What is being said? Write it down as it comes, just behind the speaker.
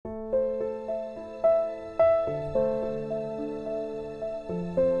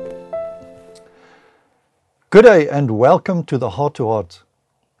Good day and welcome to the Heart to Heart.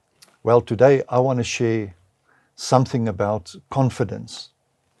 Well, today I want to share something about confidence.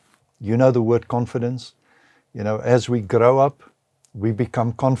 You know the word confidence? You know, as we grow up, we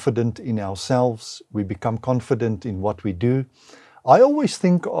become confident in ourselves. We become confident in what we do. I always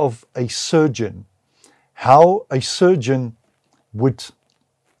think of a surgeon, how a surgeon would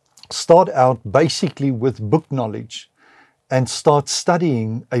start out basically with book knowledge and start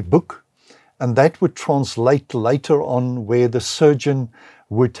studying a book. And that would translate later on where the surgeon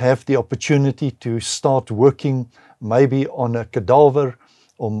would have the opportunity to start working maybe on a cadaver,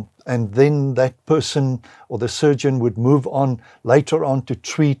 and then that person or the surgeon would move on later on to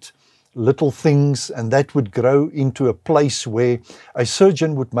treat little things, and that would grow into a place where a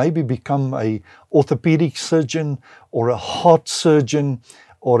surgeon would maybe become a orthopedic surgeon or a heart surgeon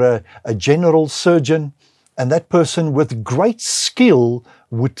or a general surgeon, and that person with great skill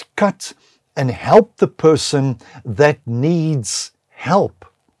would cut and help the person that needs help.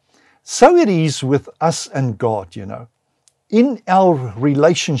 So it is with us and God, you know. In our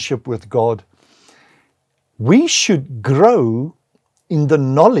relationship with God, we should grow in the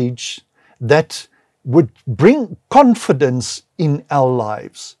knowledge that would bring confidence in our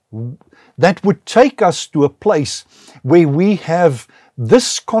lives, that would take us to a place where we have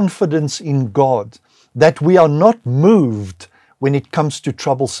this confidence in God, that we are not moved when it comes to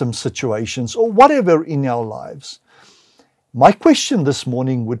troublesome situations or whatever in our lives. My question this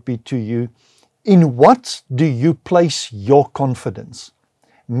morning would be to you, in what do you place your confidence?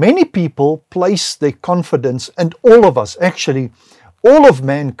 Many people place their confidence, and all of us, actually, all of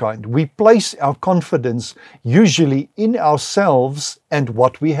mankind, we place our confidence usually in ourselves and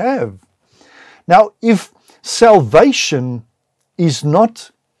what we have. Now, if salvation is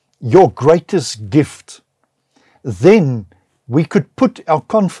not your greatest gift, then we could put our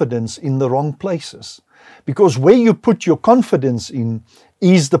confidence in the wrong places. Because where you put your confidence in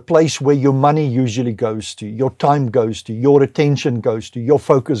is the place where your money usually goes to, your time goes to, your attention goes to, your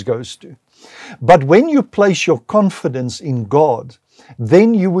focus goes to. But when you place your confidence in God,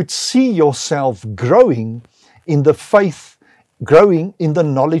 then you would see yourself growing in the faith, growing in the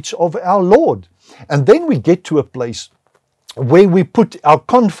knowledge of our Lord. And then we get to a place where we put our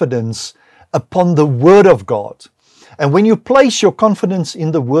confidence upon the Word of God. And when you place your confidence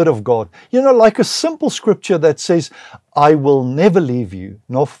in the Word of God, you know, like a simple scripture that says, I will never leave you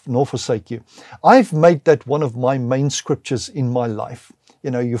nor forsake you. I've made that one of my main scriptures in my life.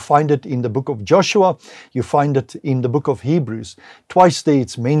 You know, you find it in the book of Joshua, you find it in the book of Hebrews. Twice there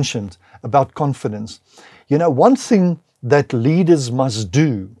it's mentioned about confidence. You know, one thing that leaders must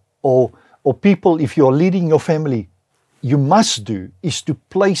do, or people, if you're leading your family, you must do, is to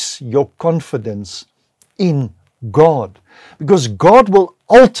place your confidence in God, because God will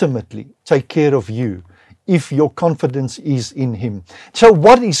ultimately take care of you if your confidence is in Him. So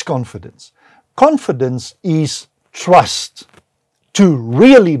what is confidence? Confidence is trust, to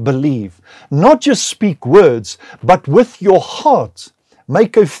really believe, not just speak words, but with your heart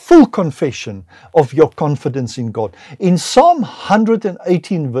make a full confession of your confidence in God. In Psalm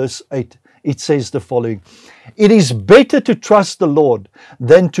 118 verse 8, it says the following: it is better to trust the Lord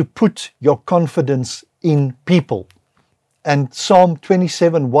than to put your confidence in people. And Psalm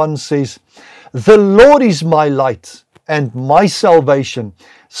 27:1 says, the Lord is my light and my salvation,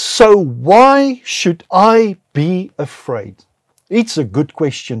 so why should I be afraid? It's a good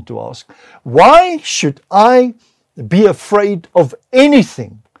question to ask. Why should I be afraid of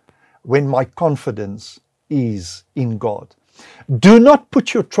anything when my confidence is in God? Do not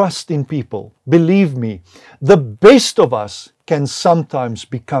put your trust in people. Believe me, the best of us can sometimes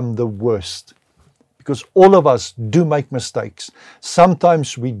become the worst, because all of us do make mistakes.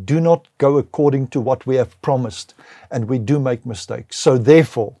 Sometimes we do not go according to what we have promised, and we do make mistakes. So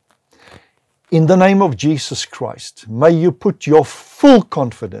therefore, in the name of Jesus Christ, may you put your full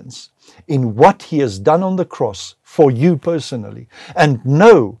confidence in what He has done on the cross for you personally, and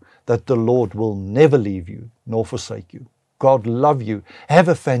know that the Lord will never leave you nor forsake you. God love you. Have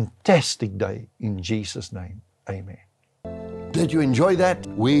a fantastic day in Jesus' name. Amen. Did you enjoy that?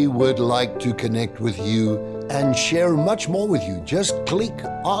 We would like to connect with you and share much more with you. Just click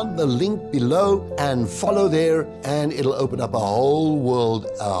on the link below and follow there, and it'll open up a whole world,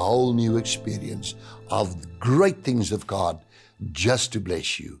 a whole new experience of great things of God just to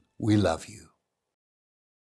bless you. We love you.